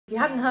If you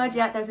hadn't heard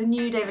yet, there's a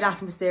new David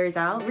Attenborough series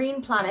out. Green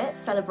Planet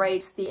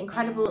celebrates the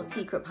incredible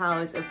secret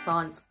powers of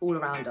plants all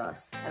around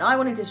us. And I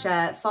wanted to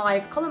share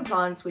 5 common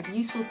plants with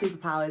useful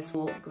superpowers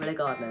for guerrilla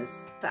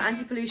gardeners. For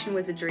anti-pollution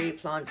wizardry,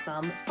 plant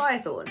some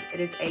firethorn. It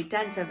is a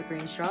dense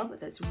evergreen shrub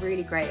that's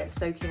really great at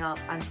soaking up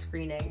and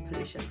screening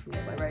pollution from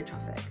nearby road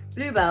traffic.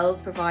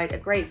 Bluebells provide a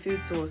great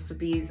food source for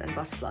bees and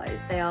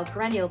butterflies. They are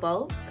perennial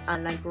bulbs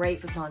and they're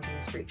great for planting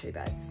in fruit tree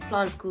beds.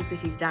 Plants cool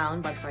cities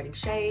down by providing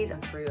shade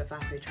and through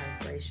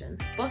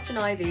evapotranspiration. Boston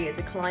ivy is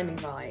a climbing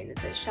vine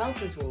that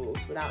shelters walls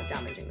without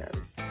damaging them.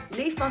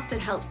 Leaf mustard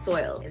helps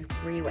soil in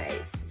 3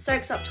 ways. It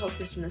soaks up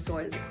toxins from the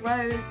soil as it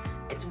grows,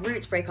 its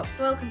roots break up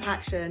soil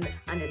compaction,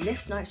 and it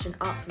lifts nitrogen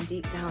up from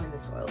deep down in the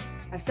soil.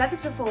 I've said this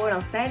before and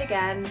I'll say it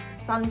again,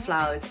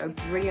 sunflowers are a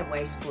brilliant way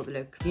to support the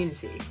local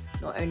community.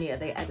 Not only are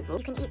they edible,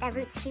 you can eat their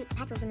roots, shoots,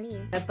 petals and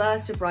leaves. Their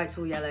burst of bright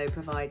tall yellow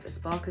provides a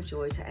spark of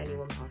joy to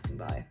anyone passing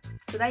by.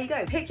 So there you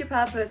go, pick your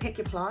purpose, pick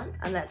your plant,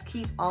 and let's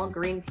keep our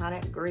green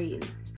planet green.